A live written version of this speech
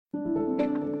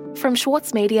From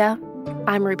Schwartz Media,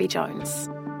 I'm Ruby Jones.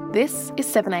 This is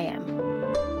 7am.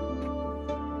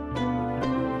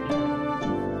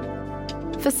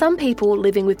 For some people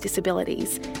living with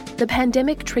disabilities, the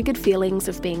pandemic triggered feelings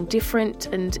of being different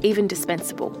and even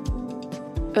dispensable.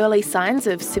 Early signs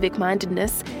of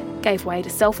civic-mindedness gave way to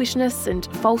selfishness and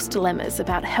false dilemmas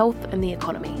about health and the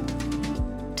economy.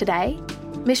 Today,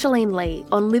 Micheline Lee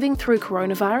on living through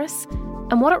coronavirus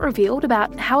and what it revealed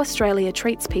about how Australia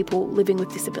treats people living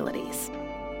with disabilities.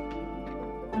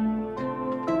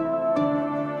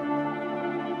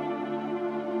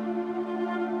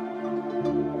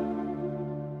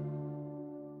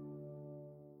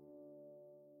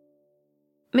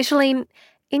 Micheline,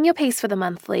 in your piece for The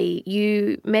Monthly,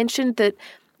 you mentioned that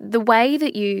the way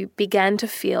that you began to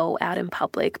feel out in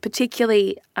public,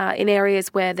 particularly in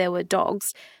areas where there were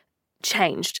dogs,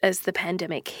 changed as the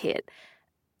pandemic hit.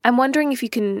 I'm wondering if you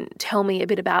can tell me a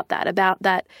bit about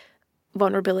that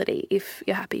vulnerability, if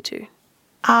you're happy to.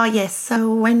 Oh, yes.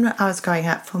 So when I was going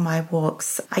out for my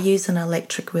walks, I use an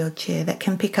electric wheelchair that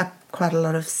can pick up quite a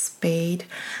lot of speed.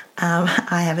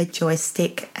 I have a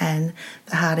joystick, and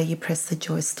the harder you press the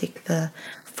joystick, the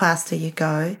faster you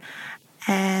go.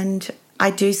 And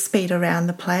I do speed around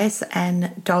the place,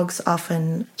 and dogs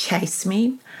often chase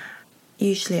me.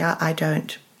 Usually I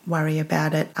don't worry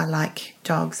about it. I like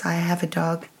dogs. I have a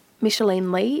dog.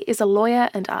 Micheline Lee is a lawyer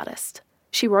and artist.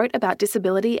 She wrote about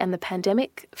disability and the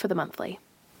pandemic for The Monthly.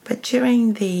 But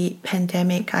during the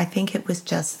pandemic, I think it was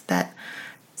just that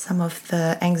some of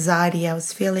the anxiety I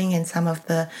was feeling and some of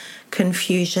the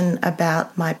confusion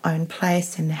about my own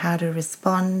place and how to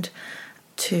respond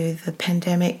to the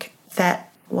pandemic,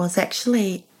 that was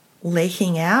actually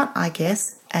leaking out, I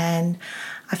guess. And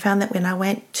I found that when I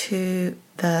went to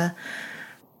the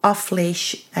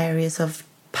off-leash areas of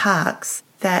parks,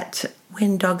 that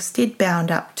when dogs did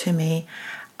bound up to me,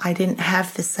 I didn't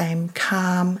have the same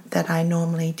calm that I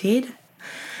normally did.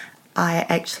 I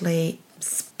actually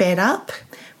sped up,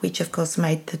 which of course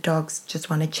made the dogs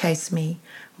just want to chase me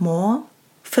more.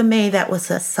 For me, that was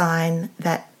a sign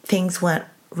that things weren't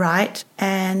right,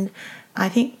 and I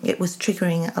think it was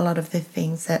triggering a lot of the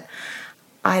things that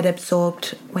I'd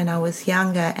absorbed when I was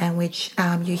younger, and which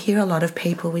you hear a lot of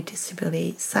people with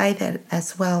disability say that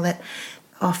as well, that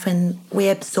often we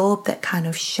absorb that kind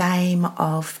of shame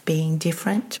of being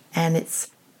different, and it's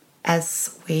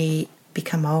as we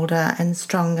become older and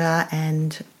stronger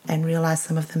and realise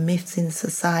some of the myths in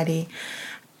society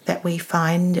that we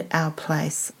find our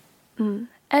place.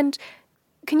 And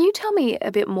can you tell me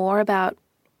a bit more about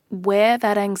where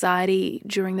that anxiety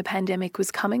during the pandemic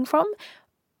was coming from?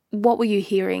 What were you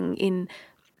hearing in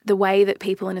the way that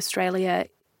people in Australia,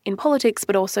 in politics,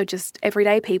 but also just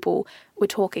everyday people, were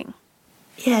talking?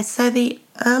 Yeah, so the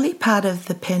early part of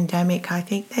the pandemic, I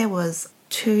think there was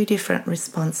two different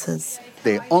responses.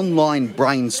 Their online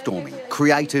brainstorming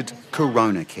created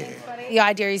Corona Care. The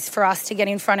idea is for us to get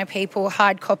in front of people,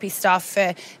 hard copy stuff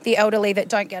for the elderly that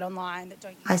don't get online.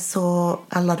 I saw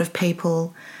a lot of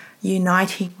people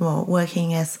uniting more,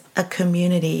 working as a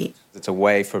community. It's a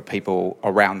way for people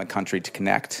around the country to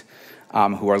connect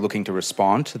who are looking to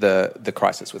respond to the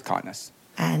crisis with kindness.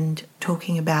 And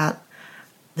talking about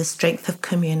the strength of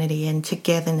community and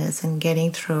togetherness and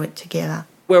getting through it together.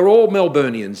 We're all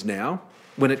Melburnians now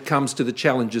when it comes to the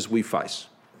challenges we face.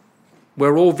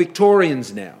 We're all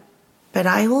Victorians now. But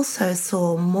I also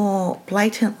saw more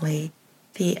blatantly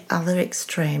the other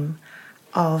extreme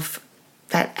of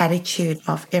that attitude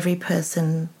of every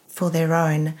person for their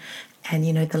own and,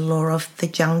 the law of the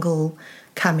jungle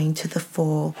coming to the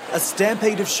fore. A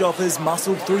stampede of shoppers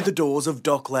muscled through the doors of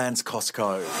Docklands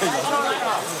Costco.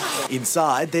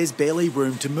 Inside, there's barely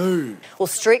room to move. Well,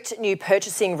 strict new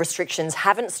purchasing restrictions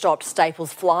haven't stopped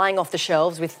staples flying off the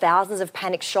shelves, with thousands of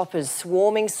panicked shoppers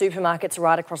swarming supermarkets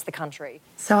right across the country.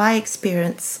 So I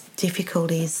experienced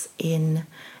difficulties in,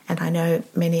 and I know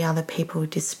many other people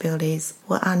with disabilities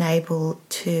were unable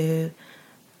to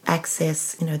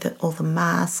access, all the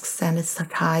masks,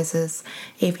 sanitisers,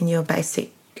 even your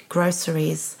basic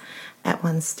groceries at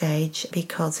one stage,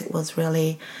 because it was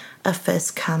really a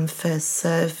first come, first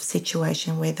serve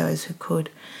situation where those who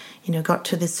could, got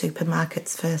to the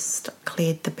supermarkets first,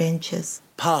 cleared the benches.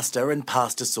 Pasta and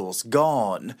pasta sauce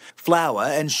gone. Flour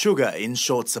and sugar in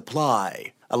short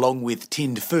supply, along with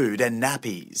tinned food and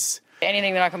nappies.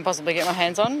 Anything that I can possibly get my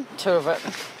hands on, two of it,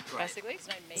 basically.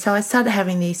 So I started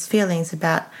having these feelings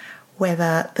about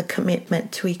whether the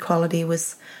commitment to equality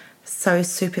was so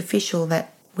superficial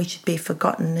that we should be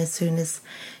forgotten as soon as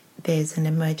there's an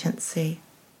emergency.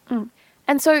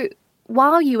 And so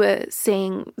while you were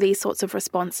seeing these sorts of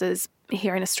responses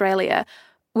here in Australia,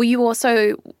 Were you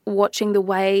also watching the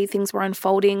way things were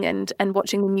unfolding and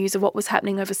watching the news of what was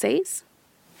happening overseas?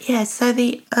 Yeah, so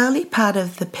the early part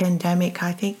of the pandemic,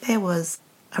 I think there was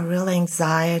a real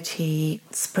anxiety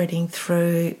spreading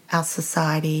through our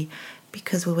society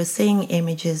because we were seeing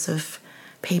images of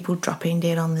people dropping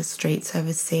dead on the streets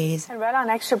overseas. And well, our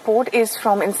next report is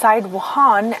from inside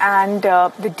Wuhan, and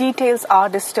the details are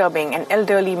disturbing. An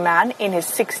elderly man in his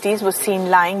 60s was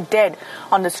seen lying dead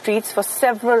on the streets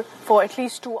for at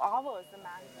least 2 hours.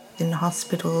 In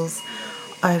hospitals,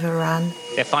 overrun.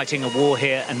 They're fighting a war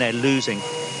here and they're losing.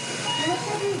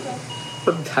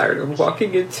 I'm tired of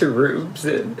walking into rooms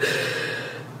and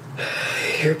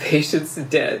your patient's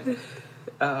dead.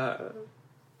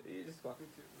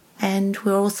 And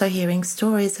we're also hearing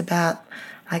stories about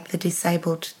like the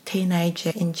disabled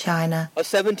teenager in China. A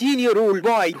 17-year-old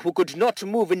boy who could not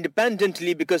move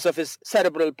independently because of his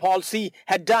cerebral palsy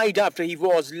had died after he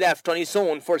was left on his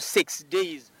own for 6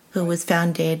 days. Who was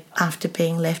found dead after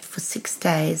being left for 6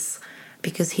 days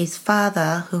because his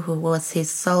father, who was his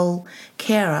sole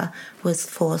carer, was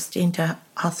forced into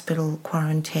hospital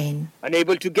quarantine.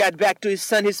 Unable to get back to his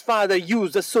son, his father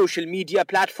used the social media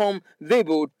platform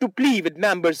Weibo to plead with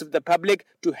members of the public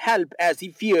to help, as he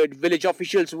feared village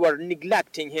officials were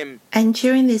neglecting him. And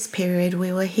during this period,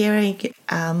 we were hearing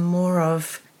more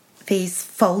of these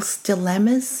false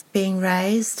dilemmas being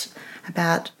raised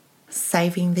about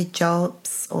saving the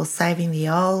jobs or saving the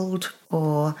old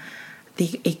or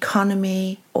the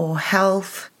economy or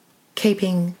health,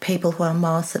 keeping people who are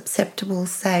more susceptible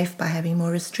safe by having more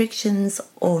restrictions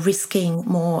or risking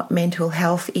more mental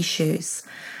health issues.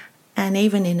 And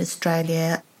even in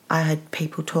Australia, I heard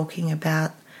people talking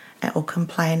about or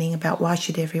complaining about why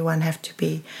should everyone have to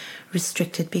be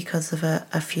restricted because of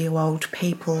a few old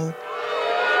people.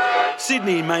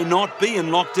 Sydney may not be in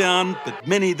lockdown, but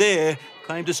many there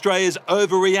claimed Australia's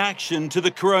overreaction to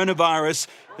the coronavirus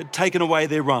had taken away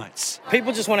their rights.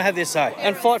 People just want to have their say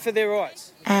and fight for their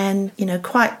rights. And,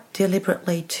 quite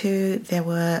deliberately too, there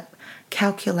were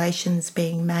calculations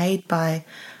being made by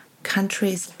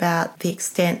countries about the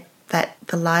extent that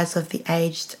the lives of the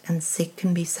aged and sick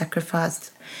can be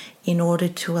sacrificed in order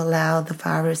to allow the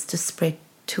virus to spread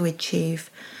to achieve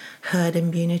herd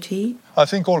immunity. I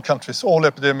think all countries, all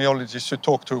epidemiologists you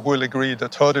talk to will agree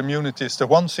that herd immunity is the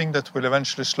one thing that will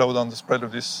eventually slow down the spread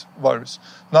of this virus.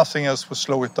 Nothing else will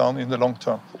slow it down in the long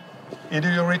term.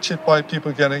 Either you reach it by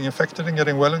people getting infected and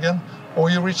getting well again, or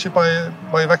you reach it by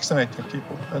vaccinating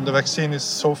people, and the vaccine is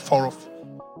so far off.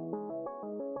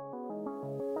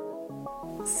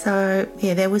 So,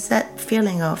 there was that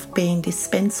feeling of being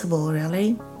dispensable,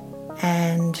 really,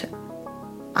 and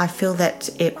I feel that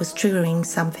it was triggering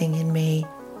something in me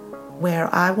where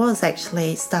I was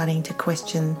actually starting to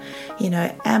question,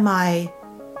 am I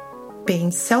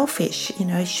being selfish?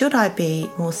 Should I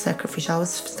be more sacrificial? I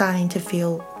was starting to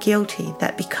feel guilty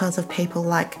that because of people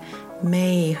like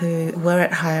me who were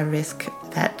at higher risk,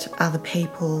 that other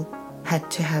people had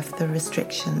to have the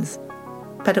restrictions.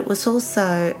 But it was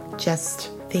also just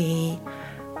the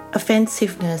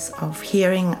offensiveness of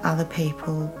hearing other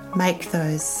people make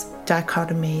those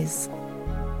dichotomies.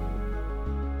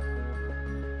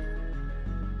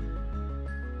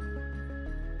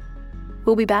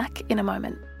 We'll be back in a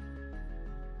moment.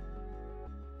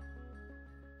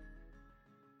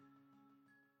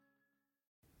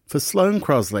 For Sloane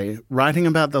Crosley, writing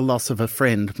about the loss of a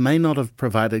friend may not have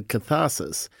provided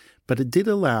catharsis, but it did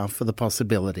allow for the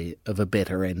possibility of a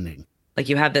better ending. Like,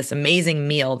 you have this amazing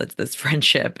meal that's this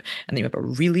friendship, and then you have a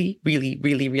really, really,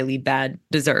 really, really bad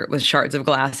dessert with shards of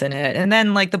glass in it. And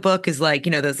then, the book is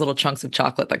those little chunks of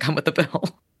chocolate that come with the bill.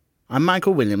 I'm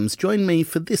Michael Williams. Join me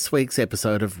for this week's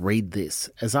episode of Read This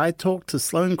as I talk to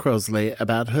Sloane Crosley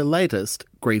about her latest,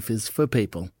 Grief is for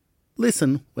People.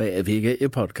 Listen wherever you get your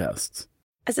podcasts.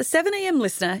 As a 7am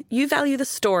listener, you value the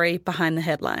story behind the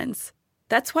headlines.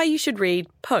 That's why you should read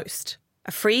Post,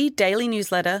 a free daily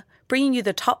newsletter bringing you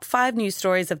the top 5 news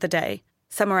stories of the day,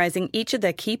 summarising each of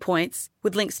their key points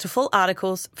with links to full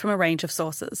articles from a range of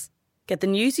sources. Get the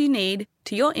news you need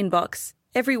to your inbox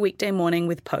every weekday morning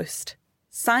with Post.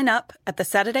 Sign up at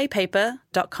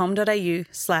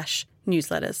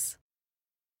thesaturdaypaper.com.au/newsletters.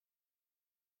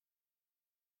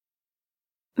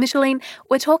 Micheline,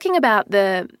 we're talking about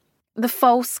the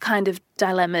false kind of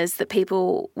dilemmas that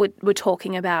people were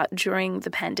talking about during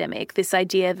the pandemic, this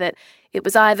idea that it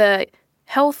was either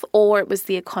health or it was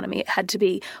the economy. It had to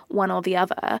be one or the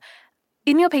other.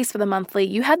 In your piece for The Monthly,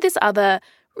 you had this other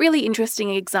really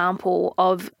interesting example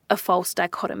of a false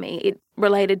dichotomy. It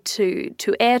related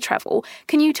to air travel.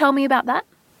 Can you tell me about that?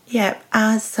 Yeah,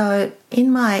 so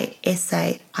in my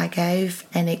essay, I gave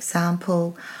an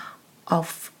example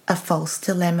of a false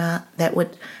dilemma that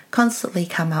would constantly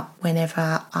come up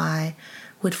whenever I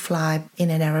would fly in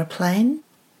an aeroplane.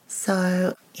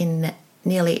 So in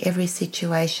nearly every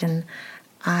situation,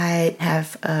 I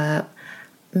have a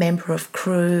member of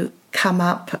crew come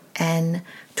up and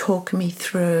talk me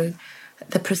through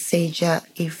the procedure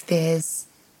if there's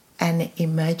an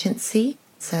emergency.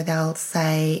 So they'll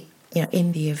say,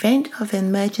 in the event of an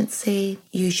emergency,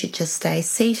 you should just stay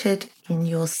seated in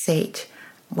your seat,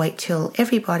 wait till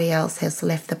everybody else has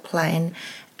left the plane,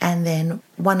 and then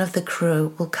one of the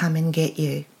crew will come and get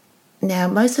you. Now,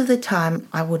 most of the time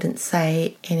I wouldn't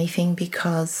say anything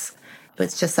because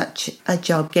it's just such a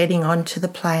job getting onto the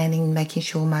plane and making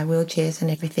sure my wheelchairs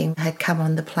and everything had come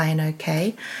on the plane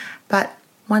okay. But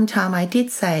one time I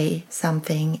did say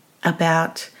something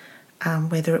about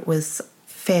whether it was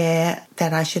fair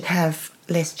that I should have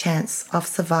less chance of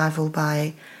survival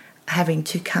by having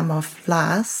to come off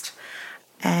last.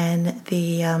 And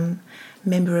the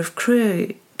member of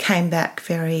crew came back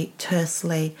very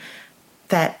tersely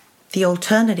that the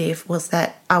alternative was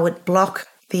that I would block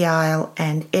the aisle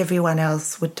and everyone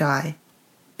else would die.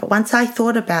 But once I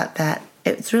thought about that,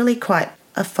 it was really quite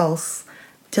a false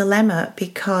dilemma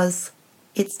because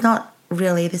it's not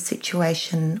really the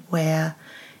situation where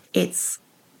it's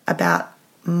about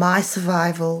my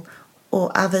survival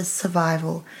or others'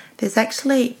 survival. There's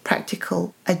actually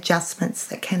practical adjustments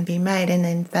that can be made, and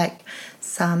in fact,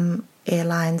 some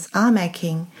airlines are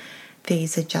making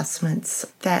these adjustments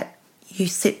that you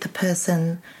sit the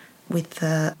person with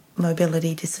the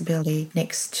mobility disability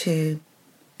next to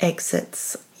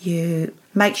exits. You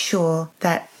make sure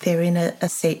that they're in a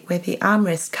seat where the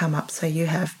armrests come up so you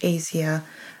have easier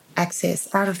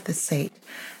access out of the seat.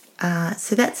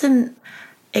 So that's an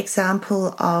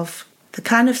example of the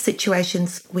kind of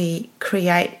situations we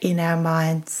create in our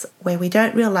minds where we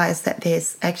don't realise that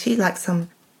there's actually like some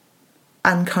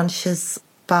unconscious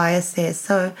bias there.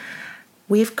 So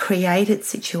we've created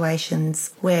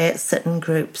situations where certain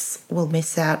groups will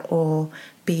miss out or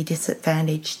be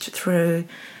disadvantaged through,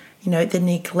 the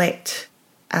neglect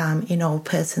in old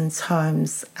persons'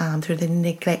 homes, through the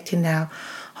neglect in our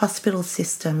hospital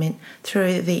system, and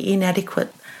through the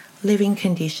inadequate living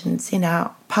conditions in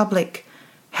our public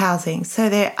housing. So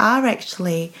there are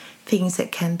actually things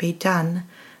that can be done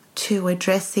to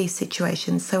address these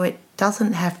situations so it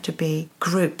doesn't have to be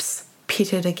groups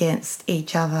pitted against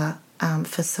each other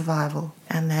for survival,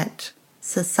 and that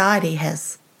society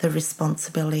has the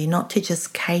responsibility not to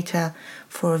just cater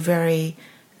for a very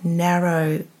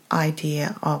narrow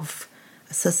idea of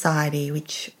society,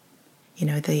 which,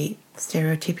 the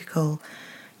stereotypical,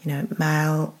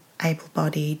 male,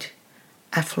 able-bodied,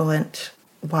 affluent,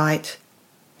 white,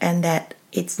 and that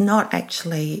it's not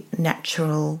actually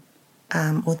natural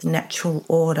or the natural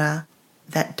order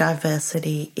that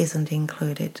diversity isn't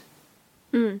included.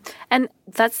 And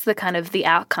that's the kind of the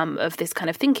outcome of this kind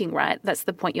of thinking, right? That's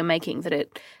the point you're making, that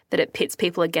it pits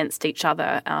people against each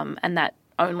other, and that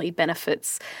only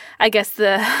benefits, I guess,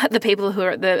 the people who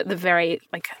are at the very,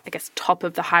 top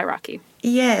of the hierarchy.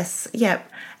 Yes, yep.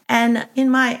 And in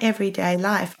my everyday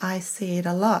life, I see it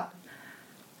a lot.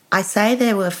 I say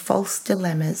there were false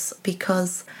dilemmas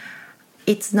because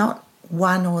it's not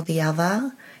one or the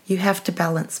other. You have to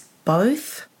balance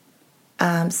both.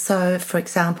 So, for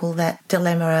example, that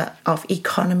dilemma of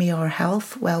economy or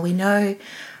health, well, we know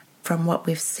from what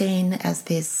we've seen as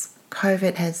this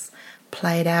COVID has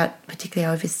played out,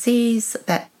 particularly overseas,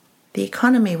 that the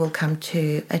economy will come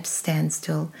to a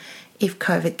standstill if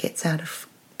COVID gets out of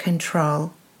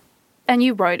control. And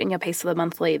you wrote in your piece for The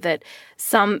Monthly that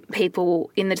some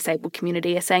people in the disabled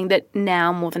community are saying that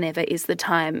now more than ever is the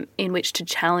time in which to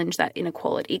challenge that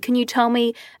inequality. Can you tell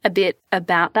me a bit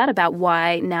about that, about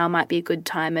why now might be a good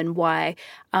time and why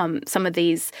some of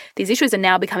these issues are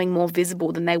now becoming more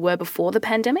visible than they were before the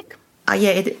pandemic?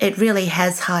 It really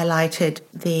has highlighted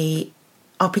the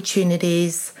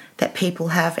opportunities that people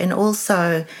have and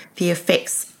also the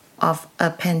effects of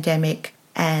a pandemic,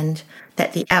 and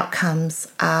that the outcomes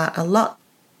are a lot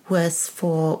worse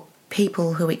for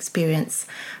people who experience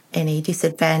any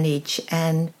disadvantage.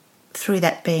 And through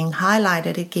that being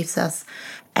highlighted, it gives us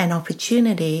an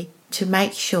opportunity to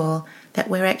make sure that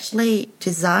we're actually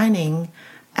designing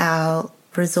our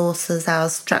resources, our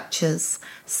structures,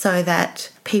 so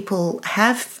that people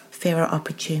have fairer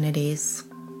opportunities.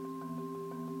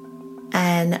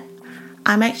 And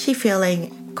I'm actually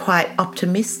feeling quite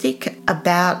optimistic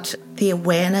about the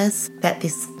awareness that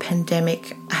this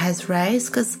pandemic has raised,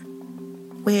 because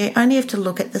we only have to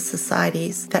look at the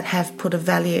societies that have put a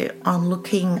value on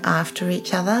looking after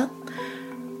each other,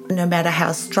 no matter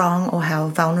how strong or how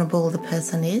vulnerable the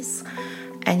person is.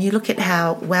 And you look at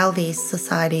how well these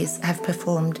societies have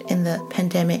performed in the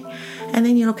pandemic, and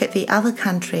then you look at the other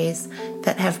countries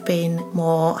that have been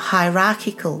more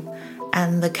hierarchical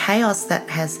and the chaos that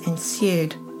has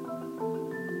ensued.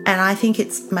 And I think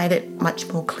it's made it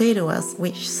much more clear to us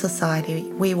which society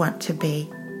we want to be.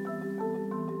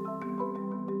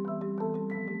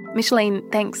 Micheline,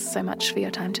 thanks so much for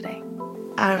your time today.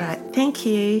 All right, thank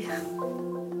you.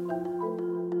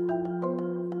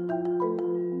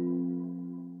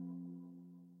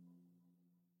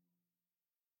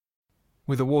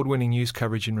 With award-winning news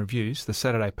coverage and reviews, The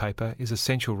Saturday Paper is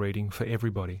essential reading for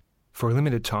everybody. For a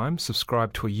limited time,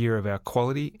 subscribe to a year of our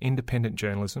quality, independent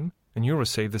journalism, and you'll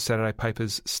receive The Saturday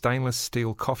Paper's stainless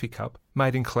steel coffee cup,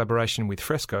 made in collaboration with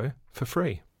Fresco, for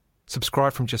free.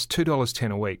 Subscribe from just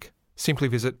 $2.10 a week. Simply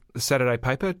visit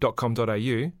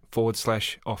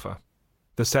thesaturdaypaper.com.au/offer.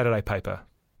 The Saturday Paper.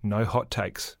 No hot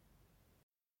takes.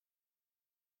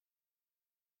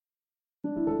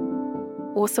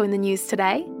 Also in the news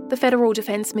today, the Federal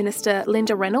Defence Minister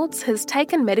Linda Reynolds has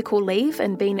taken medical leave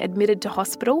and been admitted to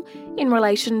hospital in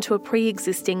relation to a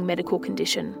pre-existing medical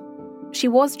condition. She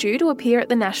was due to appear at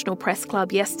the National Press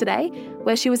Club yesterday,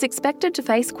 where she was expected to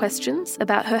face questions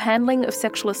about her handling of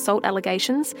sexual assault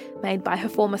allegations made by her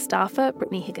former staffer,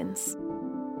 Brittany Higgins.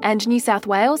 And New South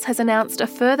Wales has announced a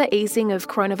further easing of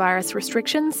coronavirus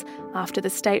restrictions after the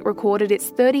state recorded its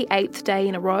 38th day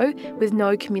in a row with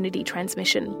no community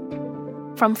transmission.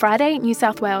 From Friday, New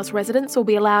South Wales residents will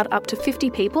be allowed up to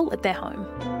 50 people at their home.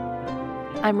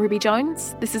 I'm Ruby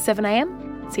Jones. This is 7am.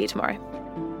 See you tomorrow.